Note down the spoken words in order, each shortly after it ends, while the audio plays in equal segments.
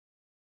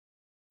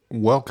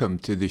Welcome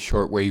to the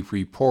Shortwave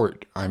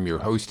Report. I'm your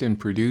host and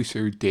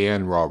producer,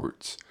 Dan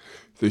Roberts.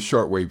 The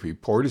Shortwave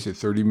Report is a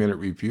 30-minute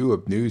review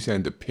of news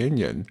and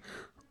opinion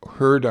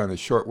heard on the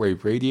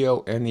shortwave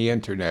radio and the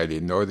internet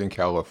in Northern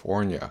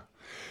California.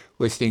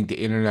 Listening to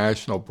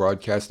international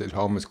broadcast at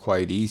home is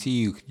quite easy.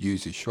 You could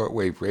use the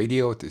shortwave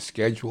radio with the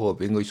schedule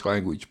of English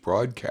language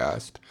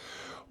broadcast,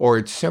 or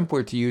it's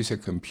simpler to use a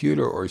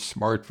computer or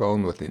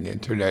smartphone with an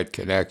internet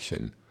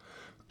connection.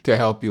 To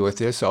help you with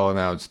this, I'll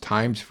announce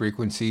times,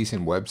 frequencies,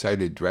 and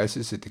website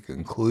addresses at the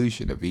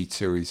conclusion of each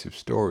series of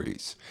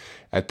stories.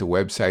 At the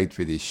website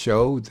for this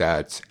show,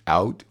 that's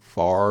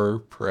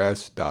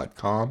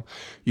outfarpress.com,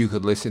 you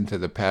could listen to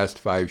the past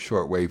 5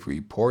 shortwave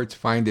reports,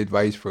 find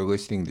advice for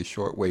listening to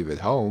shortwave at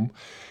home,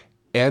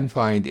 and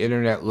find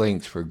internet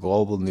links for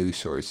global news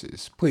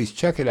sources. Please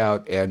check it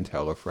out and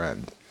tell a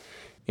friend.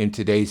 In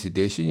today's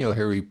edition, you'll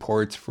hear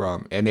reports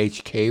from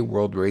NHK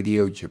World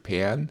Radio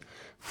Japan,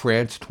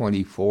 France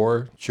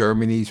 24,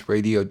 Germany's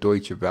Radio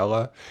Deutsche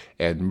Welle,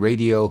 and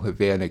Radio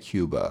Havana,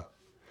 Cuba.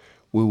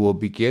 We will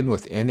begin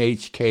with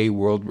NHK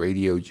World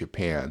Radio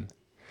Japan.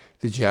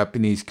 The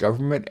Japanese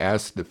government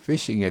asked the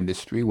fishing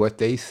industry what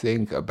they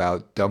think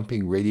about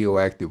dumping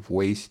radioactive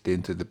waste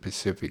into the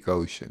Pacific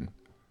Ocean.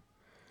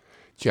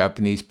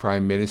 Japanese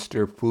Prime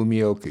Minister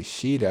Fumio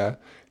Kishida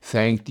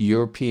thanked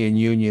European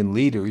Union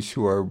leaders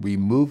who are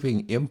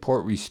removing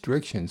import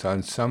restrictions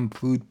on some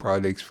food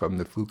products from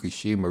the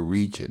Fukushima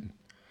region.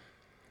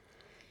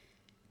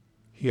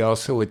 He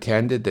also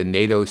attended the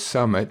NATO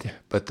summit,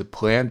 but the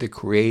plan to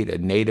create a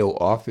NATO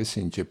office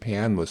in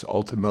Japan was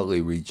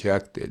ultimately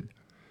rejected.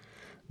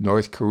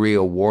 North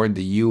Korea warned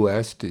the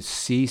U.S. to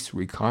cease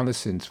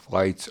reconnaissance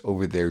flights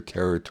over their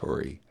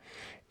territory.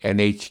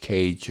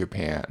 NHK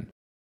Japan.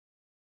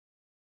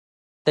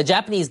 The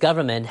Japanese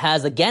government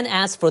has again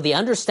asked for the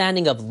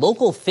understanding of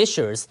local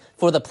fishers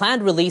for the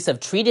planned release of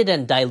treated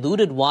and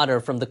diluted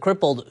water from the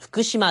crippled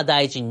Fukushima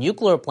Daiichi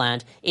nuclear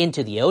plant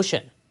into the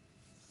ocean.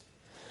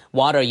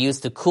 Water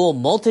used to cool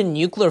molten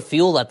nuclear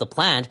fuel at the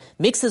plant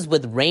mixes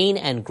with rain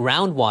and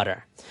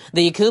groundwater.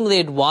 The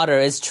accumulated water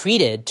is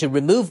treated to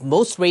remove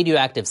most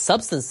radioactive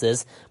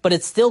substances, but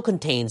it still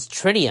contains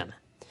tritium.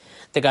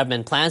 The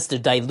government plans to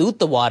dilute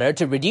the water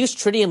to reduce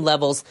tritium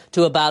levels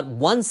to about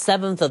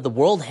 1/7 of the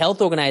World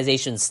Health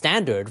Organization's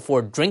standard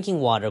for drinking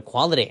water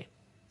quality.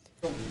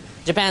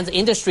 Japan's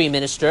industry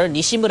minister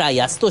Nishimura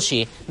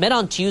Yasutoshi met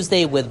on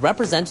Tuesday with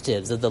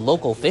representatives of the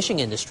local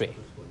fishing industry.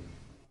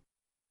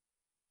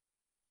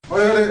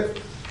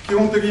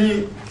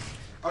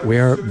 We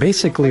are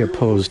basically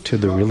opposed to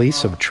the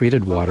release of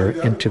treated water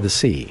into the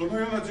sea.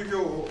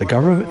 The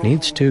government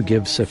needs to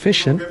give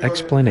sufficient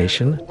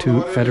explanation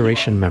to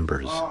Federation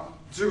members.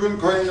 The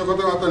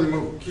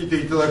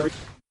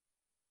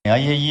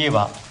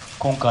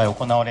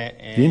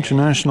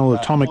International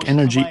Atomic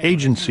Energy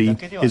Agency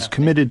is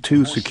committed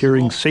to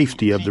securing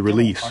safety of the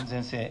release.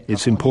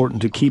 It's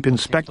important to keep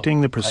inspecting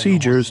the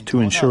procedures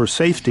to ensure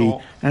safety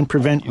and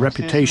prevent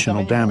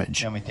reputational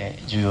damage.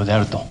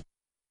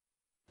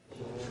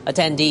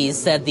 Attendees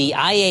said the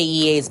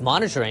IAEA's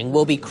monitoring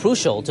will be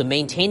crucial to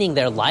maintaining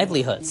their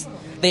livelihoods.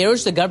 They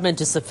urged the government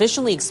to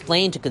sufficiently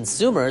explain to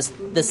consumers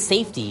the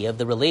safety of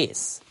the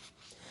release.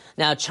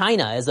 Now,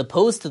 China is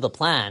opposed to the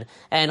plan,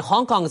 and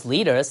Hong Kong's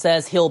leader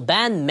says he'll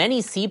ban many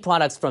sea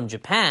products from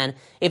Japan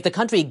if the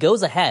country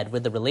goes ahead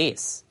with the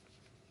release.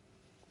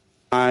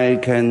 I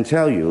can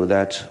tell you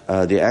that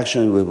the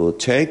action we will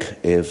take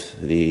if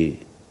the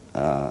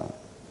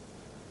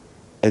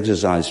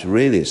exercise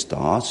really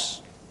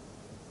starts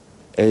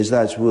is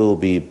that we'll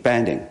be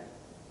banning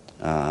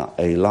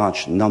a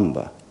large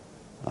number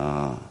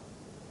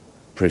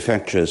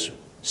prefectures'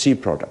 sea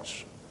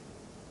products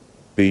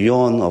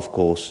beyond, of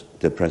course,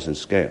 the present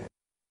scale.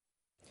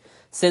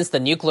 Since the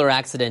nuclear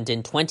accident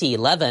in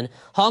 2011,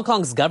 Hong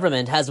Kong's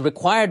government has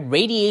required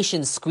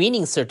radiation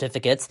screening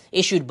certificates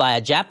issued by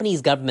a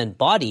Japanese government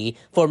body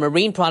for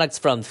marine products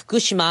from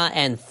Fukushima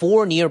and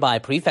 4 nearby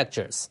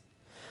prefectures.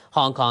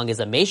 Hong Kong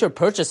is a major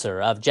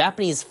purchaser of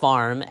Japanese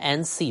farm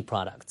and sea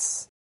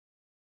products.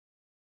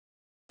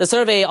 The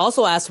survey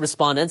also asked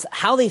respondents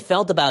how they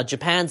felt about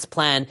Japan's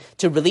plan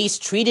to release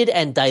treated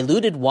and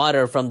diluted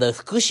water from the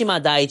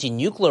Fukushima Daiichi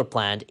nuclear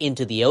plant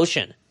into the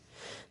ocean.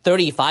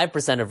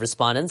 35% of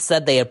respondents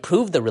said they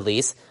approved the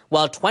release,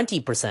 while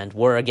 20%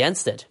 were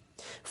against it.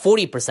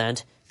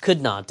 40%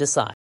 could not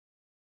decide.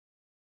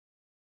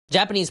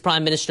 Japanese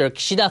Prime Minister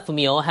Kishida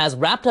Fumio has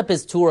wrapped up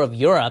his tour of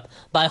Europe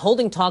by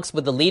holding talks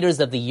with the leaders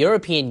of the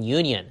European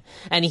Union,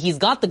 and he's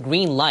got the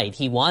green light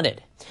he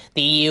wanted.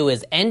 The EU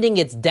is ending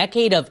its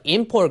decade of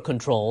import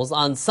controls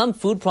on some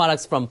food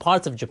products from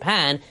parts of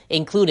Japan,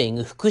 including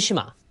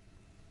Fukushima.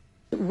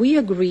 We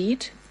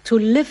agreed to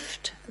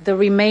lift the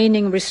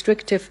remaining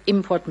restrictive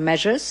import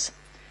measures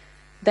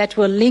that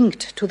were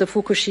linked to the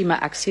Fukushima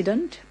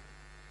accident.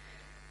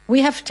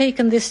 We have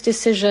taken this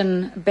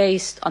decision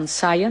based on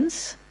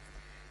science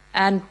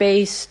and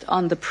based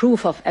on the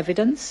proof of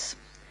evidence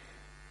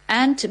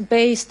and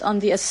based on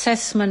the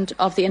assessment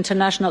of the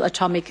International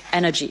Atomic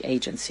Energy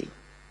Agency.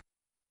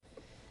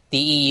 The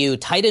EU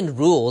tightened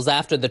rules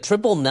after the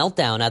triple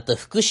meltdown at the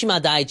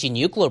Fukushima Daiichi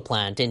nuclear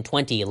plant in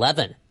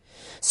 2011.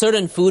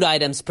 Certain food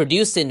items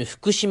produced in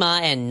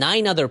Fukushima and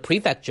 9 other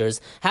prefectures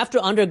have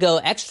to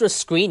undergo extra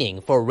screening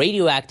for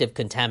radioactive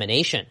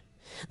contamination.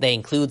 They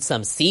include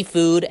some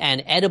seafood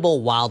and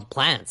edible wild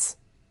plants.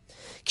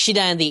 Kishida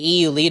and the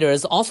EU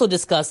leaders also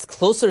discussed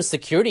closer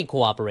security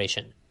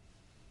cooperation.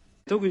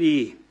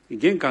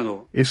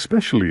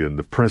 Especially in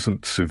the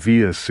present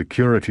severe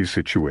security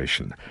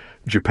situation,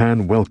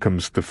 Japan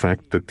welcomes the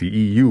fact that the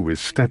EU is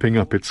stepping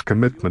up its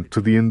commitment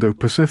to the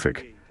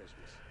Indo-Pacific.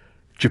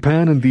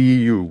 Japan and the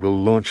EU will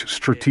launch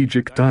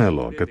strategic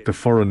dialogue at the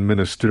foreign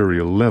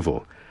ministerial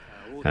level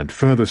and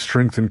further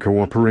strengthen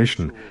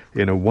cooperation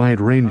in a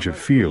wide range of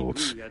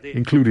fields,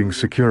 including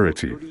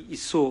security.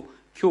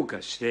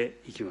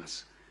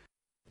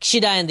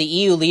 Kishida and the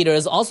EU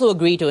leaders also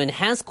agreed to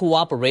enhance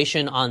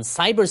cooperation on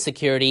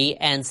cybersecurity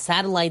and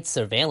satellite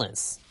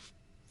surveillance.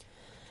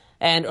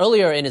 And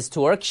earlier in his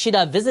tour,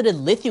 Kishida visited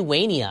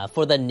Lithuania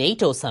for the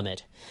NATO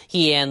summit.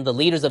 He and the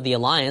leaders of the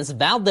alliance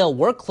vowed they'll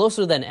work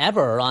closer than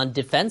ever on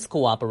defense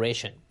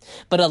cooperation.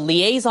 But a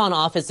liaison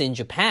office in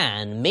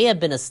Japan may have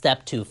been a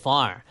step too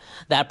far.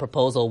 That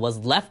proposal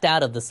was left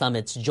out of the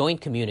summit's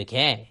joint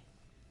communiqué.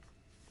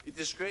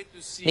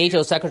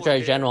 NATO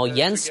Secretary General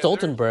Jens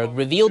Stoltenberg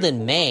revealed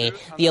in May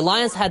the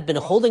alliance had been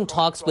holding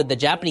talks with the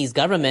Japanese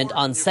government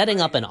on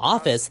setting up an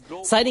office,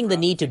 citing the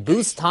need to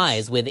boost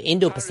ties with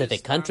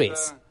Indo-Pacific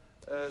countries.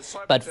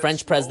 But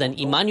French President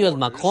Emmanuel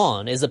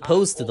Macron is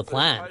opposed to the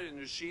plan.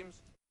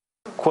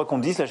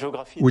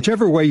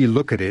 Whichever way you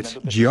look at it,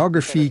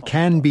 geography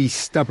can be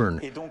stubborn.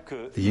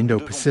 The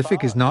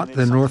Indo-Pacific is not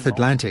the North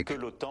Atlantic.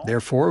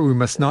 Therefore, we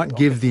must not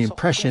give the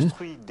impression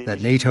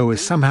that NATO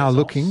is somehow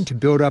looking to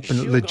build up a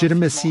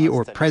legitimacy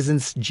or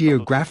presence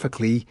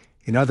geographically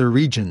in other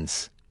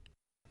regions.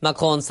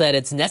 Macron said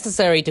it's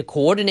necessary to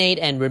coordinate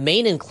and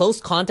remain in close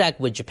contact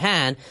with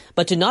Japan,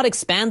 but to not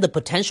expand the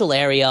potential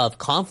area of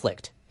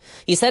conflict.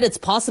 He said it's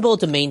possible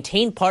to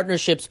maintain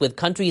partnerships with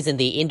countries in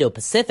the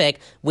Indo-Pacific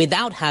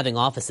without having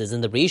offices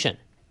in the region.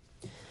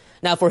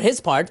 Now, for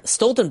his part,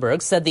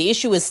 Stoltenberg said the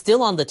issue is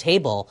still on the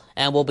table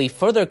and will be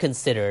further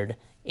considered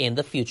in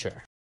the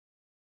future.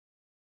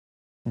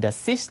 The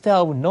sister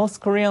of North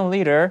Korean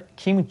leader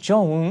Kim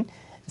Jong-un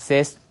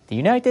says the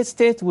United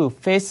States will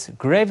face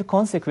grave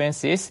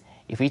consequences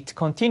if it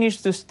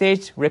continues to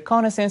stage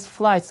reconnaissance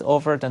flights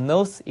over the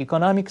North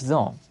Economic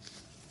Zone.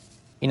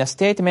 In a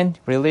statement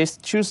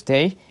released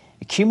Tuesday,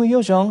 Kim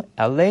Yo-jong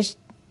alleged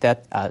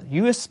that a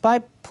U.S.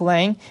 spy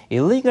plane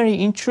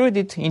illegally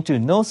intruded into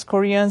North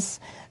Korea's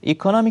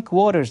economic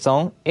water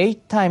zone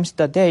 8 times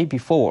the day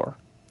before.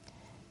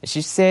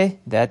 She said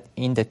that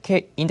in the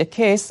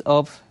case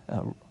of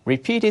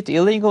repeated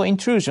illegal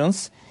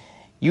intrusions,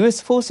 U.S.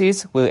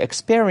 forces will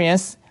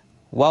experience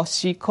what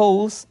she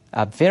calls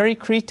a very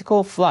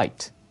critical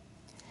flight.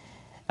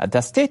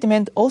 The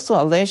statement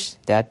also alleged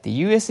that the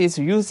U.S. is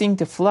using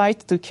the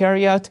flight to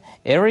carry out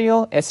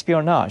aerial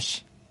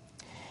espionage.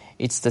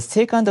 It's the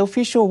second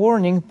official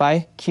warning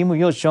by Kim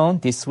Yo-jong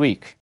this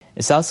week.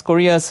 South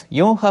Korea's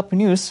Yonhap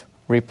News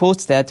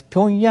reports that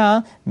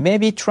Pyongyang may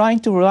be trying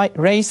to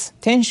raise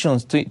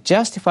tensions to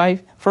justify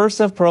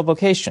further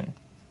provocation.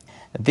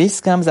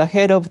 This comes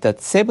ahead of the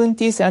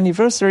 70th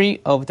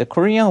anniversary of the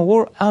Korean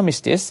War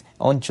armistice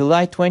on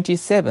July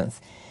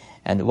 27th,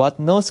 and what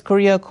North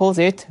Korea calls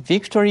it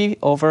victory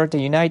over the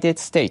United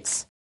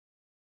States.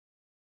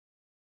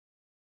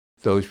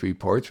 Those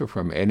reports were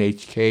from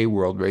NHK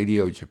World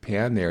Radio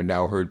Japan. They are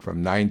now heard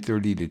from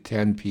 9:30 to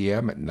 10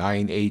 p.m. at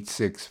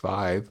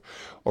 9865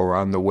 or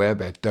on the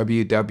web at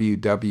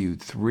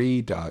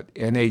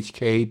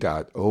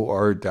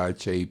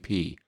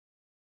www.3.nhk.or.jp.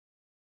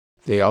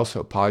 They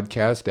also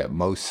podcast at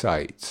most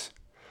sites.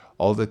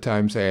 All the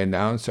times I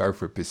announce are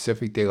for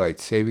Pacific Daylight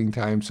Saving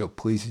Time, so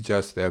please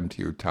adjust them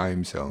to your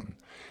time zone.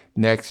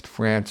 Next,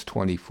 France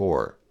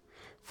 24.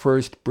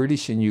 First,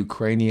 British and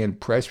Ukrainian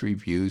press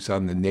reviews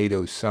on the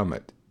NATO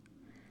summit.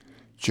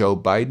 Joe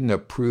Biden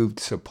approved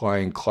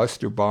supplying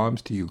cluster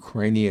bombs to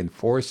Ukrainian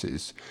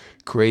forces,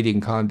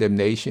 creating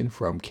condemnation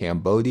from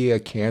Cambodia,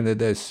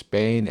 Canada,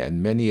 Spain,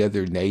 and many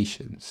other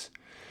nations.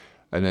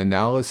 An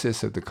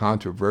analysis of the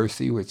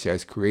controversy which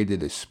has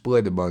created a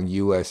split among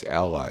U.S.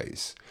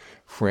 allies.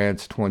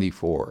 France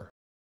 24.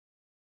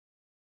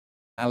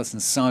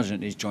 Alison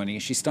Sargent is joining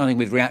us. She's starting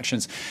with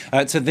reactions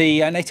to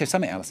the NATO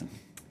summit, Alison.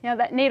 Yeah,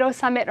 that NATO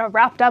summit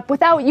wrapped up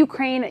without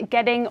Ukraine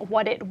getting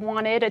what it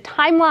wanted, a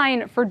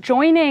timeline for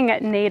joining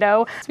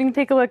NATO. So we can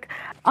take a look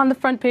on the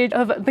front page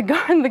of The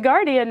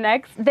Guardian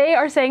next. They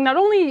are saying not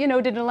only,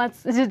 did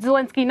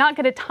Zelensky not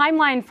get a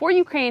timeline for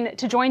Ukraine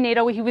to join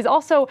NATO, he was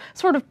also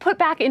sort of put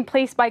back in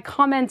place by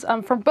comments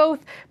from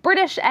both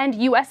British and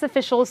U.S.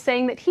 officials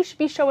saying that he should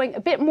be showing a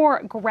bit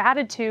more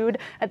gratitude.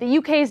 The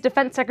UK's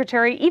defense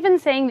secretary even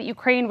saying that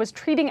Ukraine was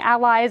treating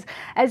allies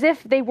as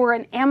if they were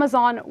an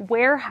Amazon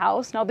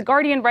warehouse. Now, The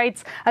Guardian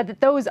writes that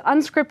those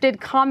unscripted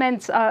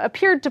comments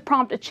appeared to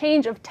prompt a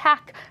change of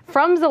tack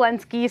from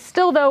Zelensky.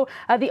 Still, though,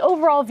 the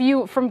overall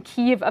view from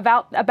Kyiv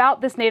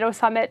about this NATO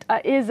summit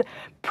is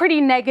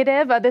pretty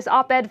negative. This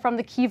op-ed from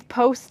the Kyiv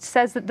Post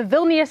says that the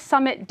Vilnius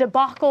summit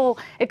debacle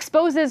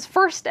exposes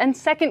first and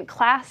second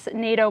class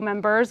NATO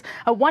members.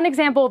 One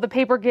example the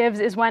paper gives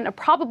is when a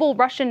probable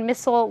Russian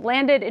missile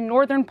landed in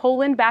northern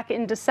Poland back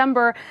in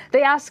December.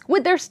 They ask,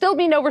 would there still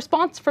be no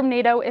response from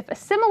NATO if a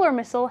similar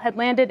missile had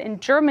landed in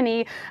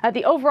Germany?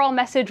 The overall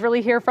message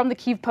really here from the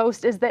Kyiv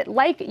Post is that,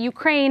 like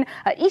Ukraine,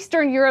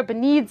 Eastern Europe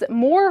needs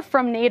more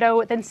from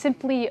NATO than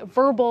simply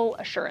verbal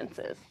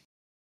assurances.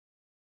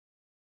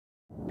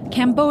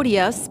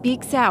 Cambodia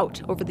speaks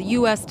out over the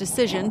U.S.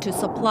 decision to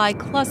supply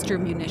cluster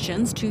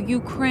munitions to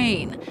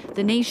Ukraine.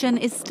 The nation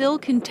is still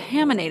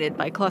contaminated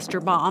by cluster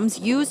bombs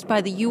used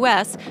by the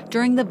U.S.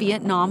 during the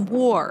Vietnam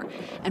War,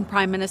 and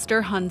Prime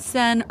Minister Hun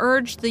Sen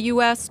urged the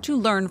U.S. to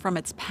learn from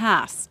its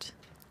past.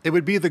 It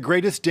would be the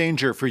greatest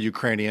danger for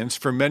Ukrainians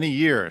for many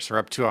years, or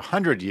up to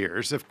 100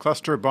 years, if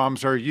cluster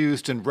bombs are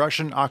used in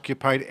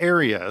Russian-occupied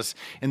areas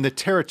in the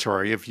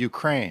territory of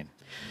Ukraine.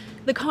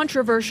 The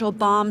controversial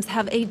bombs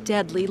have a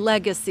deadly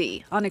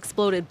legacy.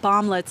 Unexploded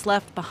bomblets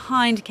left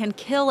behind can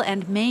kill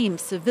and maim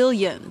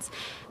civilians.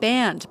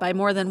 Banned by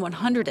more than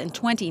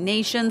 120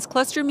 nations,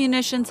 cluster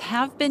munitions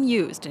have been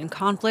used in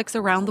conflicts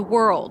around the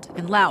world,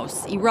 in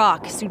Laos,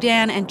 Iraq,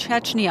 Sudan, and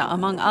Chechnya,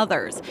 among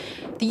others.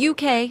 The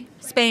UK,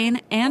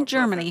 Spain, and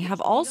Germany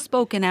have all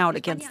spoken out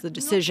against the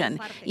decision,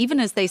 even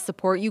as they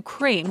support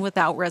Ukraine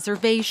without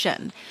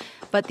reservation.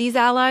 But these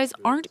allies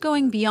aren't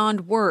going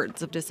beyond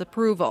words of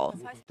disapproval.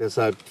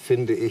 I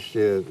think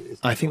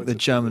the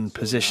German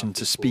position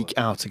to speak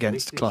out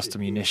against cluster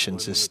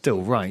munitions is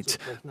still right,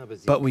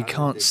 but we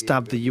can't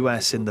stab the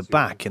US in the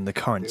back in the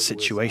current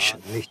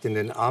situation.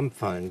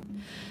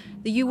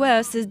 The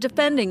U.S. is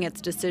defending its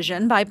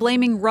decision by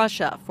blaming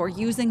Russia for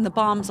using the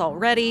bombs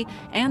already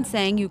and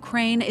saying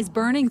Ukraine is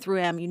burning through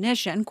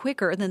ammunition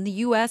quicker than the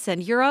U.S.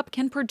 and Europe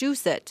can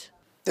produce it.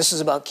 This is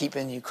about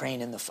keeping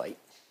Ukraine in the fight.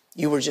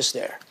 You were just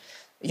there.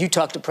 You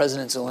talked to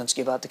President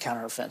Zelensky about the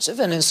counteroffensive,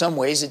 and in some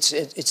ways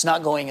it's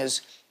not going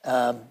as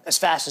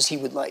fast as he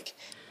would like.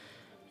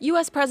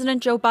 U.S.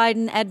 President Joe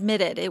Biden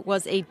admitted it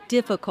was a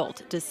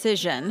difficult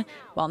decision.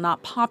 While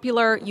not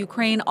popular,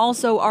 Ukraine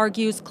also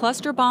argues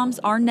cluster bombs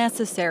are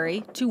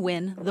necessary to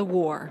win the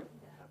war.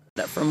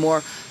 For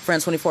more,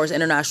 France 24's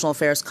international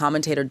affairs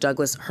commentator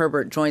Douglas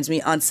Herbert joins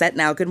me on set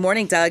now. Good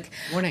morning, Doug.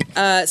 Morning.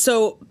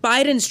 So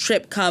Biden's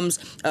trip comes,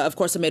 of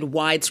course, amid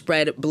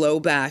widespread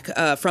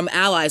blowback from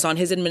allies on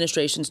his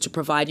administrations to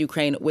provide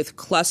Ukraine with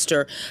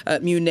cluster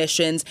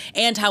munitions,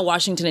 and how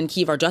Washington and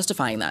Kyiv are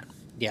justifying that.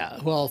 Yeah,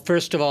 well,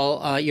 first of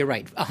all, you're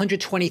right.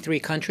 123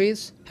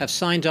 countries have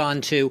signed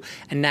on to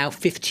a now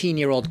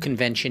 15-year-old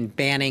convention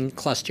banning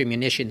cluster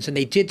munitions. And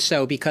they did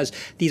so because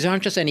these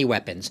aren't just any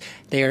weapons.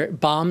 They're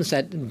bombs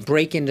that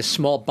break into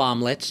small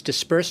bomblets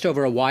dispersed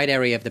over a wide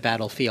area of the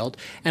battlefield,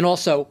 and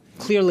also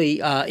clearly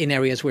in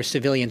areas where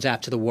civilians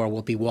after the war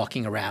will be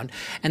walking around.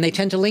 And they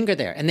tend to linger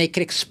there, and they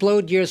can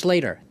explode years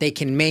later. They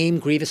can maim,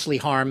 grievously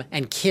harm,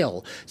 and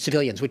kill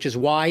civilians, which is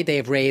why they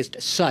have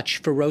raised such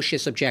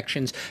ferocious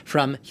objections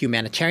from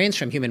humanitarians,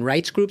 from human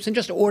rights groups, and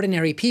just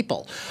ordinary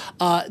people.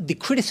 The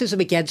criticism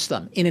against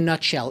them, in a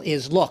nutshell,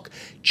 is, look,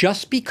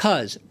 just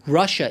because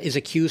Russia is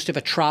accused of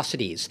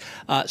atrocities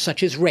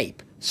such as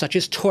rape, such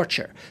as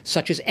torture,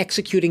 such as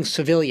executing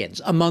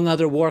civilians, among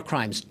other war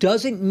crimes,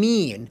 doesn't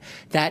mean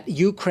that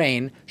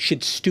Ukraine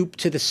should stoop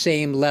to the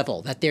same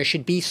level, that there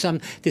should be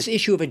this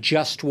issue of a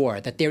just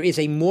war, that there is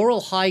a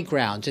moral high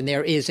ground and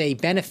there is a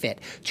benefit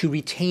to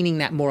retaining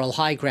that moral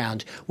high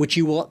ground, which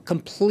you will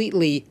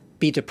completely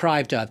be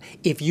deprived of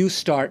if you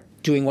start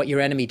doing what your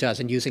enemy does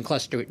and using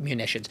cluster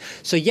munitions.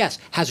 So yes,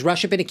 has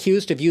Russia been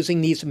accused of using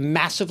these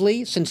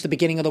massively since the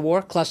beginning of the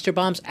war, cluster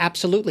bombs?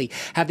 Absolutely.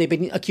 Have they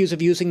been accused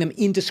of using them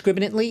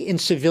indiscriminately in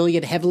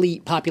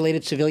heavily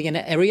populated civilian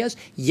areas?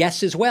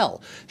 Yes, as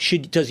well.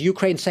 Does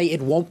Ukraine say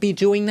it won't be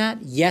doing that?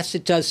 Yes,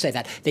 it does say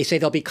that. They say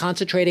they'll be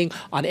concentrating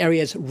on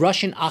areas,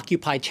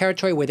 Russian-occupied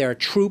territory, where there are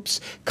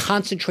troops,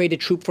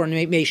 concentrated troop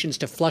formations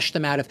to flush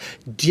them out of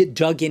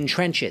dug-in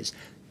trenches.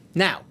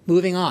 Now,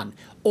 moving on.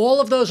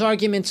 All of those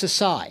arguments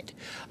aside,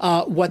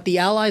 what the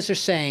allies are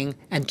saying,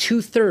 and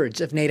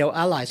 2/3 of NATO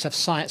allies have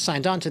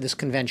signed on to this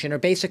convention, are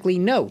basically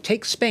no.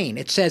 Take Spain.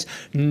 It says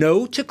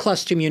no to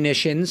cluster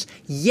munitions,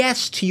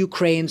 yes to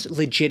Ukraine's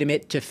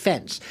legitimate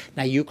defense.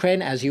 Now,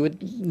 Ukraine, as you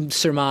would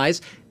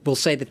surmise, will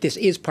say that this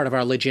is part of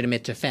our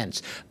legitimate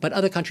defense. But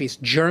other countries,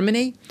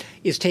 Germany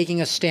is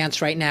taking a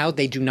stance right now.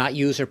 They do not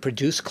use or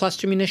produce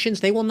cluster munitions.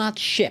 They will not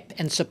ship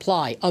and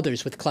supply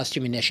others with cluster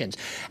munitions.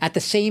 At the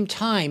same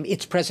time,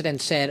 its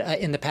president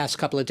said in the past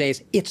couple of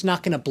days, it's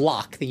not going to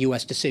block the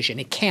U.S. decision.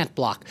 It can't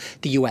block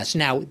the U.S.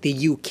 Now, the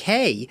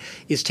U.K.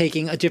 is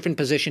taking a different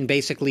position,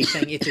 basically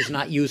saying it does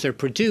not use or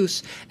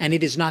produce, and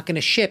it is not going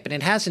to ship. And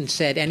it hasn't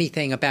said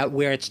anything about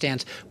where it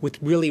stands with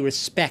really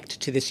respect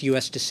to this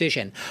U.S.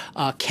 decision.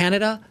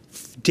 Canada,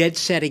 dead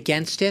set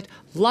against it,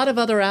 a lot of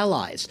other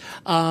allies.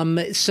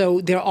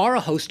 So there are a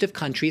host of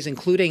countries,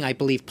 including, I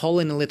believe,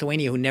 Poland and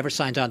Lithuania, who never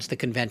signed on to the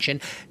convention.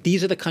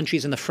 These are the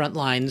countries in the front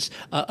lines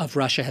of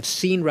Russia, have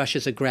seen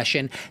Russia's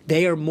aggression.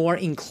 They are more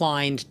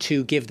inclined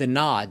to give the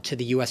nod to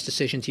the U.S.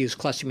 decision to use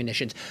cluster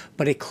munitions.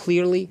 But it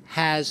clearly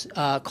has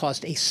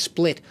caused a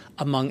split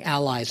among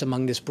allies,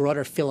 among this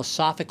broader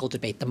philosophical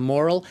debate, the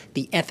moral,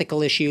 the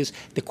ethical issues,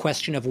 the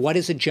question of what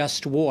is a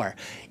just war.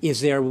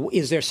 Is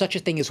there such a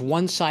thing as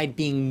one side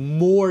being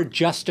more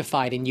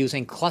justified in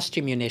using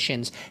cluster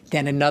munitions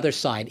than another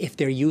side if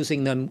they're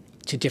using them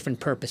to different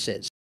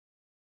purposes?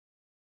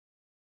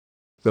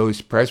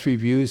 Those press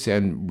reviews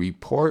and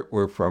report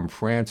were from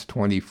France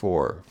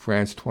 24.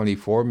 France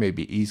 24 may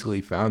be easily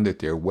found at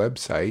their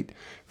website,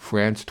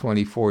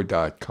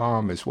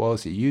 france24.com, as well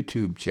as a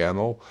YouTube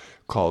channel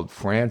called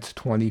France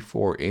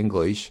 24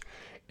 English,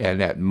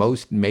 and at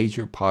most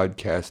major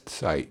podcast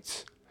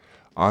sites.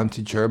 On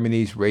to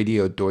Germany's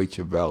Radio Deutsche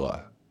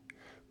Welle.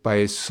 By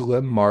a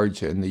slim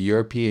margin, the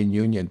European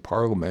Union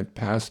Parliament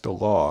passed a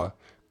law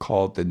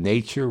called the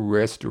Nature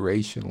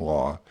Restoration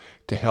Law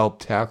to help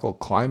tackle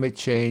climate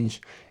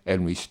change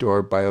and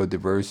restore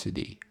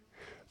biodiversity.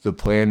 The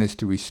plan is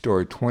to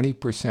restore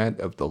 20%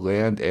 of the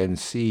land and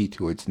sea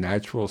to its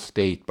natural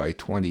state by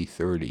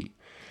 2030.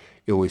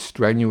 It was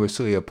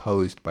strenuously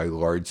opposed by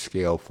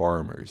large-scale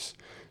farmers.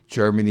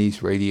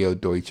 Germany's Radio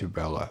Deutsche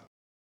Welle.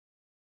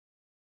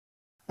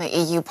 The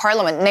EU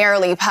Parliament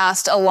narrowly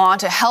passed a law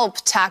to help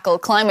tackle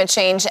climate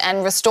change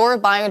and restore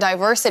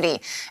biodiversity.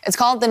 It's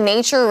called the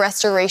Nature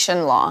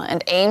Restoration Law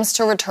and aims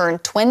to return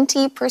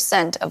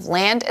 20% of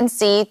land and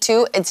sea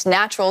to its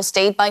natural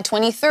state by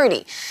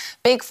 2030.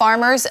 Big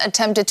farmers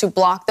attempted to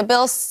block the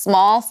bill.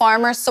 Small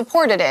farmers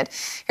supported it.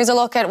 Here's a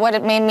look at what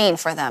it may mean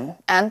for them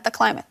and the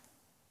climate.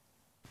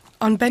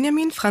 On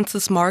Benjamin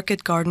Franz's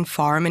Market Garden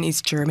Farm in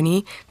East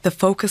Germany, the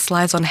focus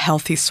lies on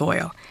healthy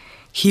soil.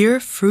 Here,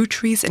 fruit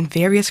trees and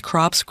various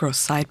crops grow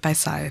side by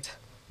side.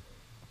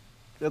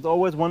 There's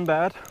always one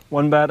bed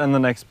and the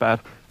next bed.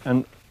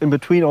 And in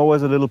between,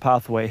 always a little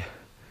pathway.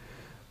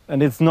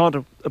 And it's not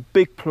a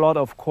big plot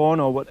of corn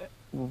or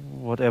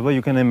whatever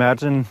you can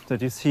imagine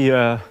that you see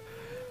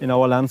in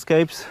our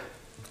landscapes.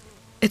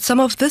 It's some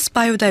of this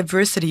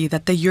biodiversity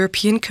that the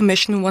European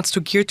Commission wants to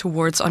gear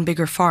towards on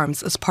bigger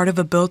farms as part of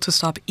a bill to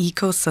stop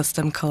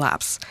ecosystem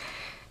collapse.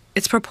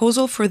 Its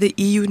proposal for the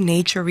EU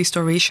Nature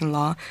Restoration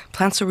Law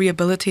plans to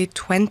rehabilitate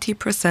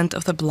 20%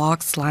 of the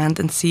bloc's land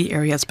and sea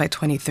areas by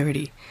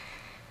 2030.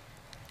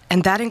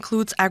 And that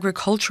includes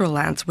agricultural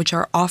lands, which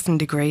are often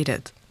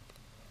degraded.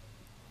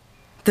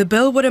 The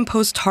bill would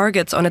impose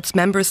targets on its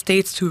member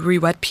states to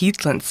re-wet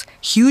peatlands,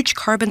 huge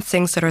carbon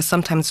sinks that are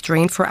sometimes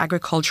drained for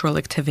agricultural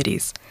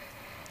activities.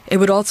 It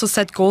would also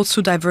set goals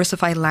to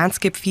diversify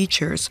landscape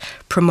features,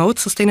 promote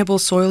sustainable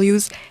soil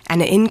use,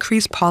 and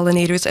increase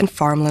pollinators and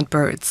farmland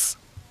birds.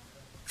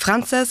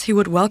 Franz says he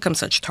would welcome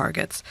such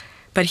targets,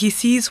 but he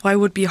sees why it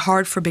would be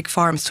hard for big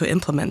farms to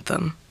implement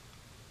them.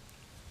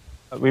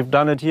 We've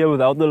done it here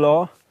without the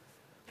law,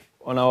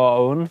 on our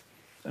own,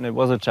 and it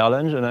was a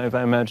challenge. And if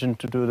I imagine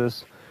to do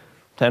this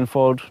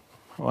tenfold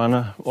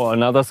or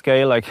another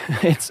scale, like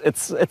it's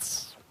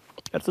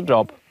a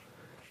job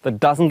that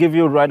doesn't give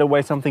you right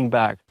away something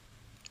back.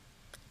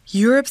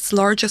 Europe's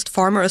largest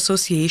farmer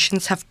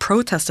associations have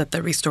protested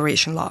the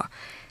restoration law.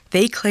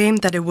 They claim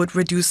that it would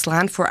reduce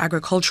land for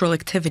agricultural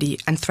activity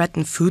and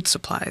threaten food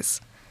supplies.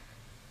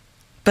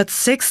 But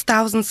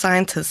 6,000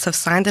 scientists have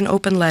signed an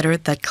open letter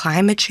that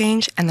climate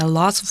change and the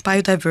loss of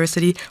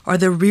biodiversity are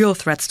the real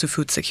threats to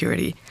food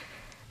security.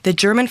 The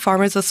German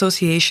Farmers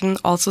Association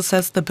also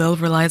says the bill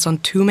relies on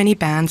too many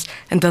bans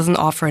and doesn't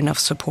offer enough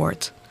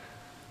support.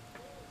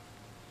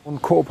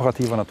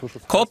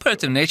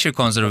 Cooperative nature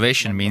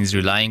conservation means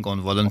relying on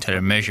voluntary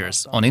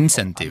measures, on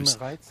incentives,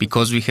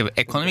 because we have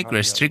economic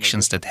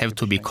restrictions that have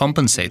to be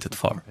compensated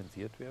for.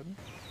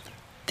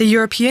 The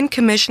European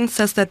Commission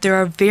says that there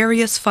are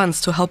various funds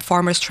to help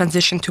farmers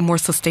transition to more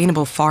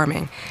sustainable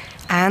farming,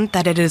 and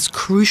that it is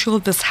crucial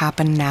this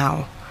happen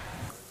now.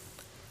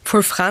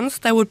 For Franz,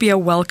 that would be a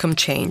welcome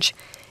change.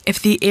 If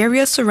the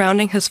areas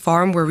surrounding his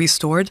farm were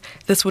restored,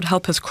 this would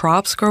help his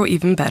crops grow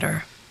even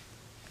better.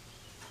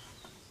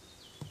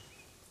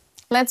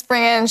 Let's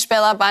bring in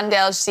Spela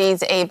Bandel.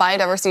 She's a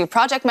biodiversity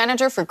project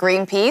manager for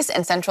Greenpeace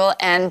in Central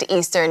and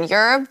Eastern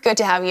Europe. Good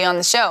to have you on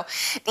the show.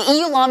 The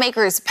EU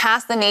lawmakers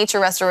passed the nature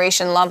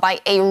restoration law by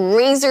a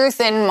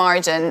razor-thin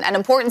margin, an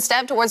important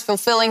step towards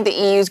fulfilling the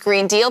EU's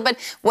Green Deal. But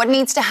what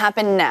needs to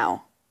happen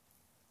now?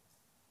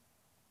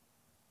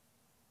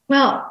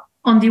 Well,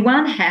 on the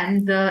one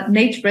hand, the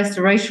nature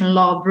restoration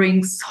law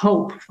brings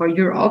hope for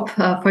Europe,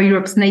 for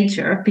Europe's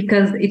nature,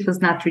 because it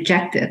was not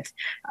rejected.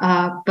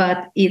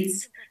 But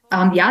it's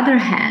on the other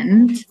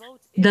hand,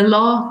 the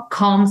law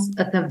comes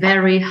at a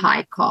very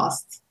high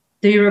cost.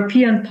 The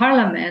European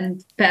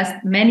Parliament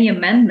passed many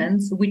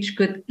amendments which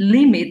could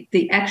limit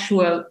the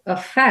actual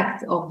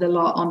effect of the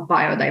law on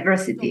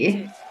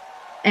biodiversity.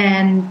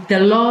 And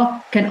the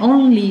law can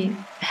only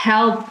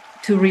help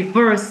to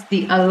reverse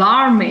the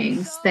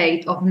alarming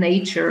state of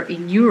nature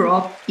in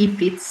Europe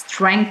if it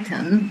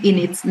strengthens in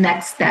its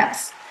next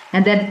steps,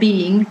 and that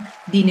being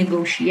the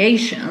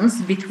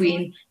negotiations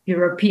between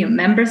European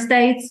member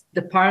states,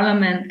 the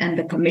Parliament, and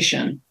the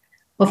Commission.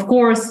 Of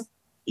course,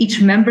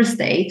 each member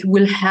state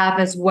will have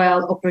as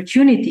well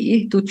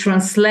opportunity to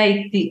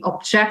translate the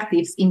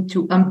objectives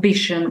into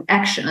ambition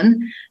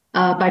action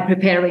by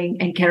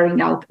preparing and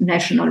carrying out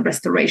national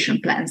restoration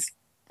plans.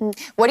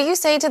 What do you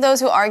say to those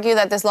who argue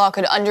that this law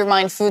could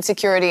undermine food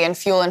security and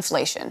fuel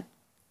inflation?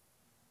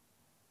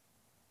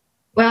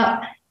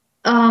 Well,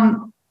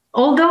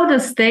 although the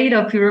state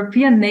of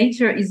European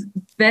nature is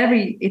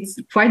it's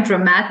quite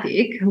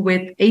dramatic,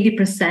 with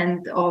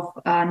 80% of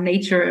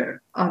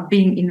nature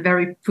being in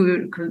very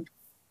poor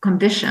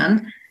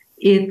condition,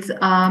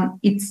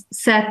 it's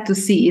sad to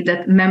see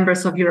that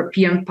members of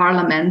European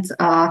Parliament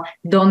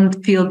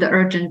don't feel the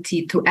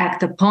urgency to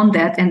act upon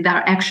that, and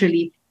are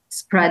actually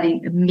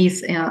spreading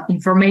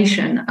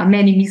misinformation,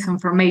 many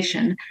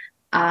misinformation,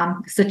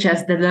 such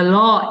as that the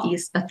law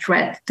is a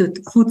threat to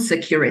food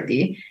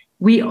security.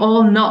 We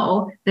all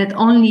know that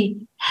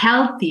only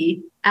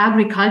healthy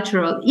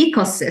agricultural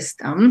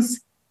ecosystems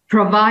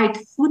provide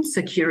food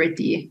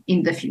security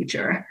in the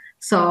future.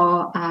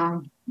 So,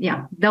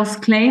 those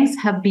claims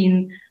have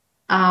been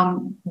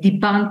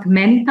debunked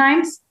many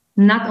times,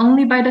 not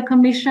only by the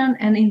Commission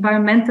and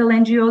environmental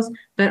NGOs,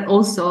 but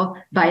also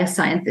by a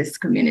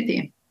scientist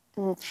community.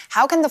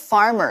 How can the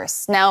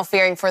farmers, now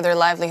fearing for their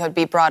livelihood,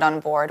 be brought on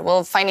board?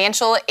 Will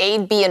financial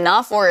aid be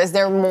enough, or is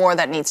there more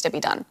that needs to be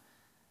done?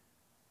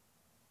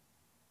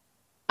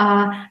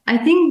 I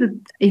think that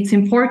it's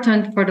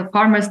important for the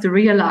farmers to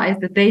realize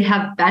that they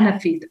have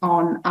benefit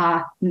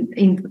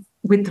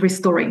with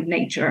restoring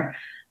nature,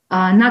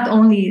 not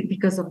only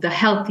because of the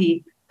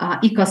healthy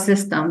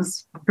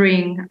ecosystems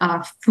bring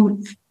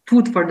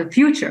food for the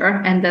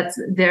future, and that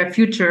their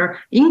future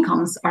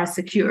incomes are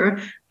secure,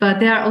 but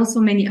there are also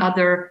many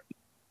other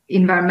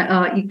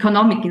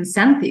economic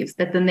incentives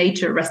that the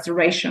nature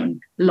restoration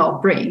law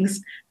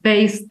brings.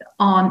 Based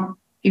on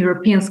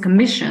European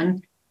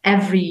Commission,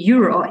 every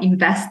euro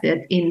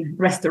invested in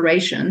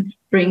restoration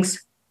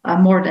brings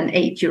more than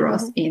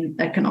 €8 in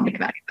economic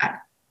value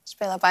back.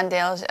 Spela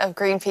Bandel of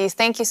Greenpeace,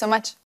 thank you so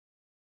much.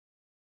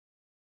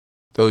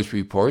 Those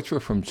reports were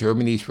from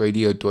Germany's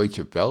Radio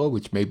Deutsche Welle,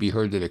 which may be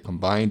heard at a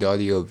combined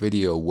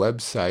audio-video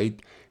website,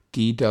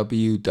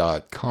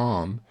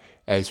 dw.com,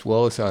 as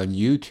well as on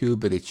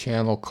YouTube at a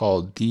channel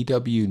called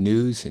DW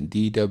News and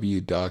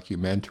DW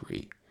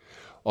Documentary.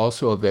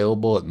 Also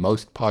available at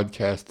most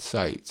podcast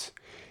sites.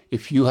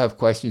 If you have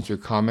questions or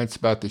comments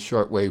about the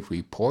Shortwave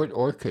Report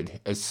or could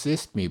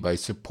assist me by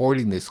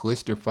supporting this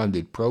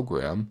listener-funded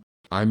program,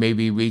 I may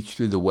be reached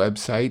through the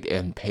website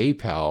and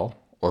PayPal,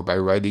 or by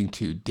writing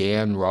to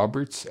Dan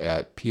Roberts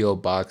at P.O.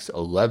 Box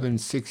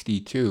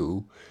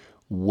 1162,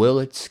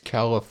 Willits,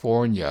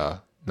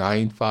 California,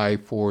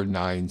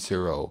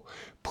 95490.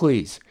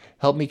 Please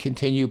help me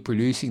continue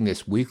producing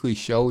this weekly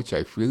show, which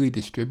I freely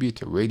distribute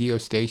to radio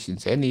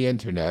stations and the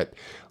internet,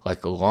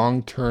 like a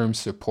long-term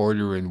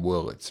supporter in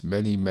Willits.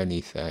 Many,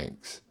 many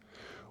thanks.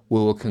 We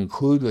will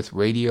conclude with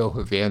Radio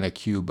Havana,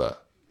 Cuba.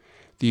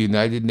 The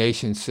United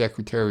Nations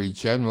Secretary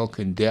General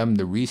condemned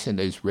the recent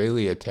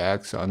Israeli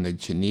attacks on the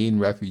Jenin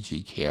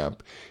refugee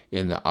camp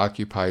in the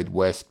occupied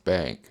West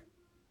Bank.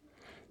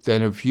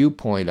 Then a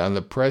viewpoint on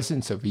the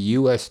presence of a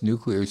U.S.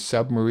 nuclear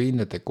submarine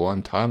at the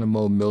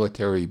Guantanamo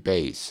military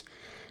base.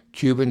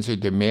 Cubans are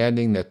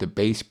demanding that the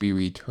base be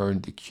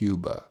returned to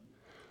Cuba.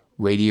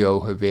 Radio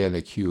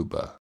Havana,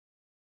 Cuba.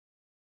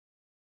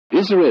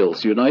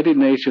 Israel's United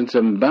Nations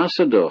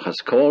ambassador has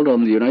called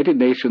on the United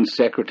Nations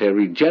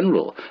Secretary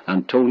General,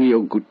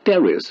 Antonio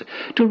Guterres,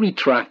 to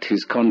retract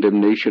his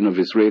condemnation of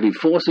Israeli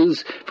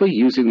forces for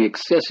using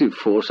excessive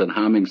force and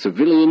harming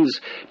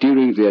civilians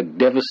during their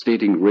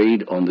devastating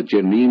raid on the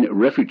Jenin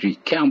refugee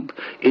camp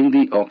in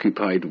the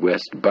occupied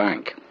West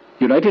Bank.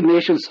 United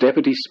Nations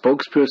Deputy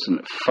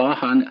Spokesperson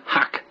Farhan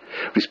Haq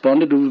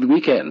responded over the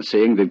weekend,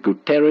 saying that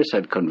Guterres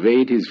had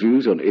conveyed his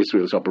views on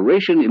Israel's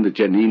operation in the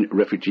Jenin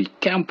refugee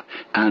camp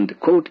and,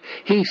 quote,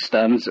 he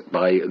stands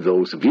by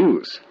those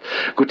views.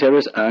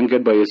 Guterres,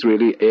 angered by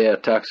Israeli air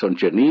attacks on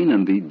Jenin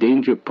and the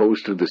danger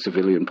posed to the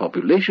civilian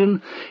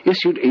population,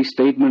 issued a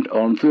statement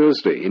on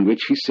Thursday in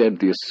which he said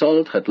the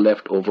assault had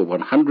left over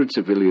 100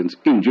 civilians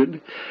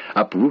injured,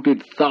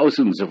 uprooted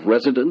thousands of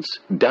residents,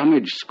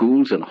 damaged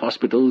schools and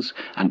hospitals,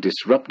 and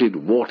disrupted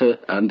water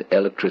and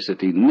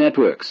electricity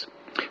networks.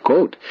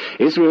 Quote,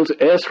 Israel's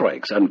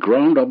airstrikes and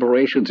ground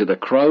operations in a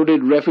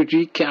crowded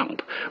refugee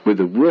camp were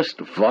the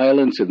worst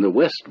violence in the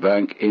West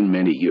Bank in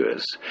many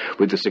years,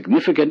 with a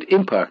significant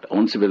impact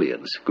on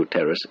civilians,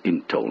 Guterres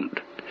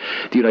intoned.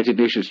 The United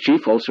Nations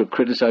chief also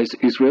criticized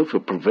Israel for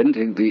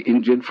preventing the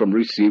injured from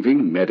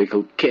receiving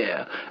medical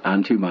care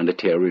and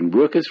humanitarian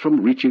workers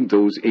from reaching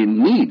those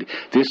in need,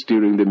 this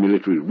during the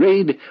military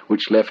raid,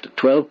 which left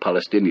 12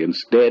 Palestinians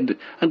dead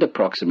and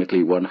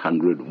approximately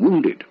 100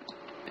 wounded.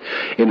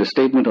 In a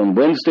statement on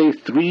Wednesday,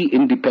 3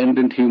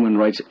 independent human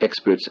rights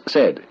experts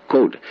said,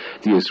 quote,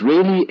 "The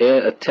Israeli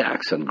air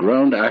attacks and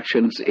ground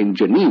actions in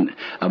Jenin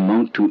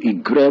amount to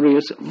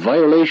egregious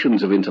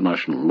violations of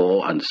international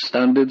law and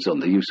standards on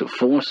the use of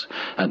force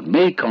and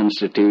may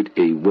constitute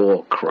a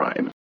war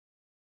crime."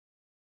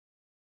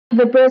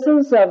 The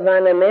presence of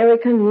an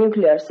American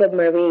nuclear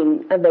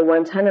submarine at the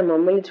Guantanamo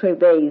military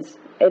base,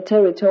 a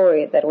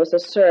territory that was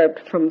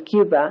usurped from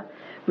Cuba,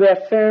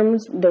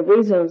 reaffirms the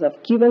reasons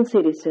of Cuban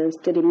citizens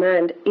to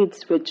demand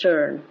its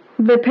return.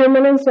 The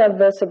permanence of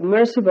the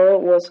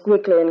submersible was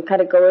quickly and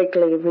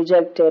categorically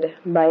rejected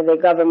by the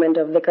government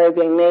of the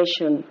Caribbean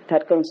nation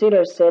that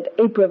considers it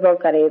a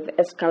provocative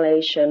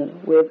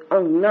escalation with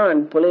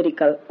unknown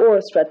political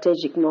or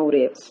strategic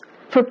motives.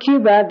 For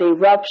Cuba, the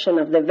eruption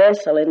of the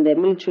vessel in the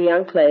military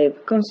enclave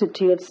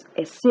constitutes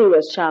a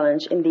serious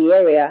challenge in the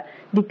area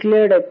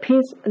declared a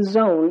peace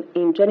zone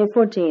in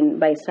 2014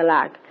 by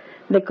CELAC,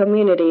 the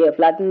Community of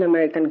Latin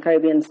American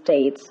Caribbean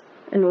States.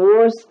 And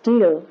worse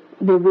still,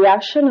 the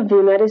reaction of the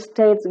United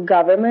States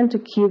government to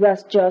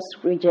Cuba's just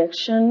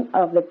rejection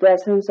of the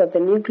presence of the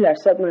nuclear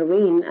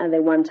submarine at the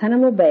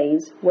Guantanamo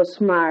base was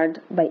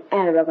marred by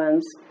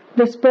arrogance.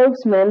 The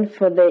spokesman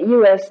for the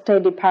U.S.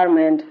 State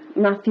Department,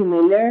 Matthew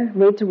Miller,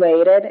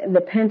 reiterated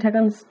the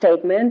Pentagon's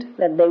statement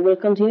that they will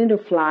continue to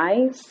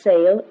fly,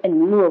 sail,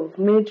 and move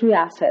military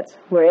assets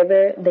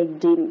wherever they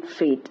deem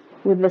fit.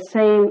 With the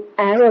same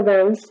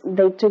arrogance,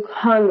 they took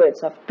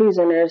hundreds of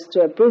prisoners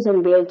to a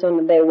prison built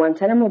on the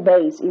Guantanamo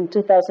base in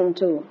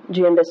 2002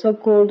 during the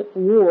so-called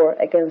War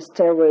Against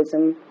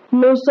Terrorism.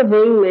 Most of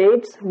the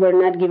inmates were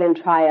not given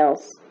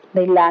trials.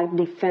 They lacked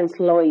defense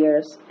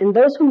lawyers, and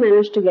those who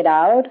managed to get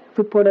out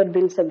reported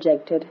being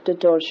subjected to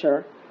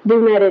torture. The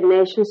United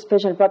Nations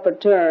Special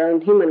Rapporteur on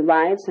Human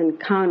Rights and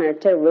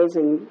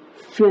Counter-Terrorism,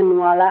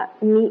 Fionnuala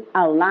Ni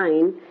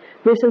Aulain,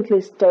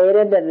 recently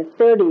stated that the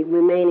 30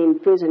 remaining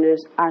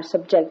prisoners are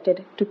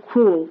subjected to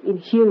cruel,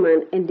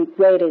 inhuman, and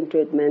degrading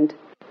treatment.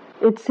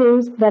 It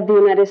seems that the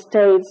United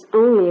States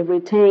only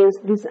retains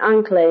this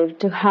enclave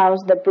to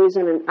house the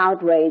prison and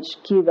outrage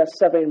Cuba's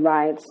sovereign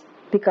rights,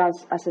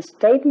 because, as a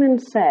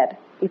statement said,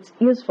 its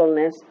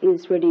usefulness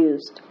is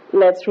reduced.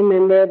 Let's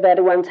remember that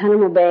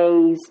Guantanamo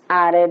Bay is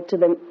added to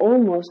the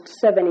almost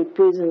 70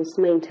 prisons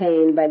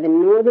maintained by the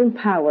Northern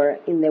Power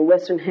in the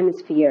Western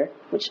Hemisphere,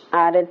 which,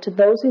 added to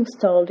those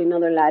installed in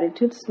other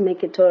latitudes,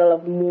 make a total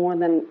of more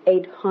than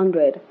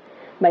 800.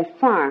 By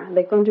far,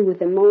 the country with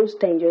the most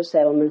dangerous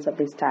settlements of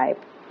this type.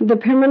 The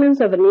permanence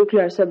of a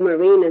nuclear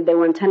submarine at the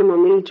Guantanamo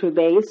military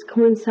base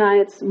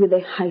coincides with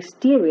the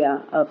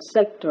hysteria of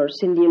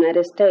sectors in the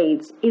United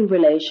States in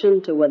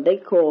relation to what they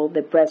call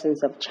the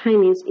presence of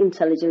Chinese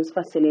intelligence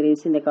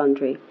facilities in the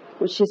country,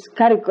 which is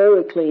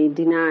categorically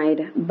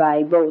denied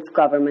by both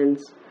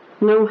governments.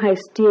 No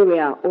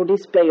hysteria or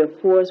display of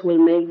force will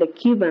make the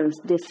Cubans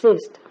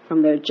desist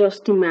from their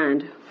just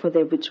demand for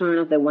the return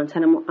of the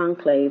Guantanamo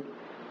enclave,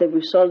 the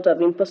result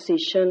of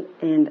imposition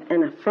and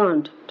an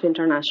affront to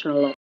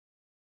international law.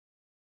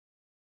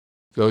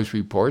 Those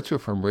reports were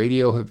from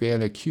Radio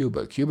Havana,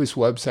 Cuba. Cuba's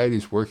website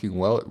is working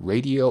well at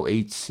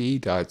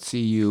radiohc.cu.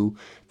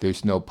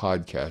 There's no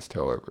podcast,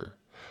 however.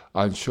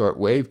 On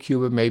shortwave,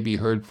 Cuba may be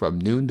heard from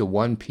noon to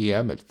 1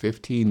 p.m. at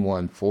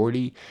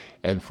 15140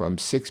 and from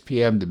 6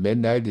 p.m. to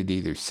midnight at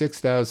either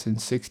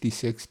 6000,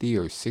 6060,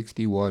 or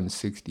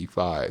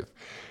 6165.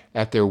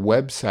 At their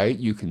website,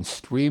 you can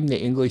stream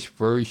the English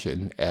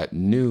version at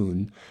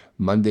noon,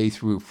 Monday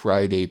through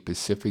Friday,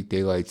 Pacific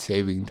Daylight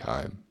Saving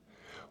Time.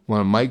 One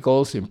of my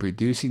goals in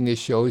producing this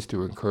show is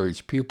to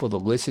encourage people to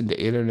listen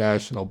to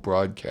international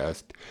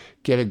broadcast,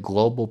 get a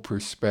global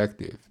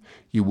perspective.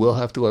 You will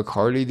have to look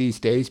harder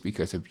these days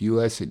because of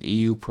U.S. and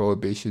EU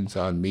prohibitions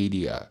on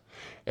media.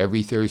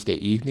 Every Thursday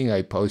evening,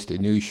 I post a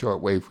new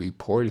shortwave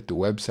report at the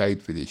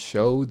website for this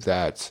show.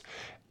 That's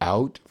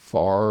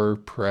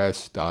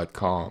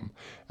outfarpress.com.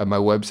 At my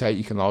website,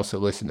 you can also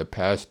listen to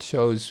past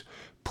shows.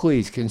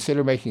 Please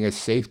consider making a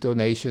safe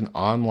donation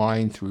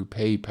online through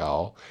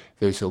PayPal.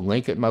 There's a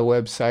link at my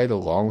website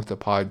along with the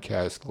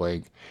podcast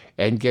link,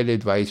 and get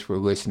advice for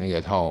listening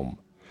at home.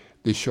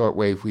 The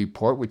Shortwave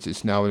Report, which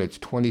is now in its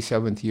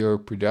 27th year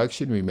of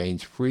production,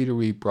 remains free to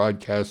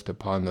rebroadcast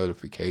upon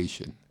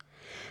notification.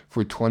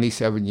 For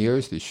 27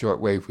 years, the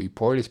Shortwave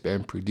Report has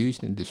been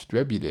produced and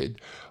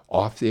distributed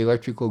off the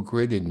electrical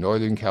grid in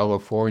Northern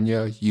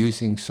California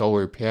using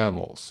solar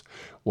panels.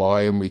 While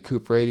I am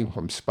recuperating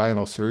from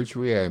spinal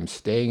surgery, I am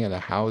staying in a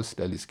house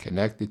that is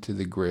connected to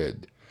the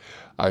grid.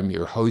 I'm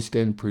your host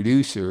and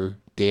producer,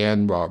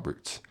 Dan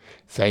Roberts.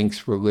 Thanks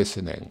for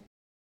listening.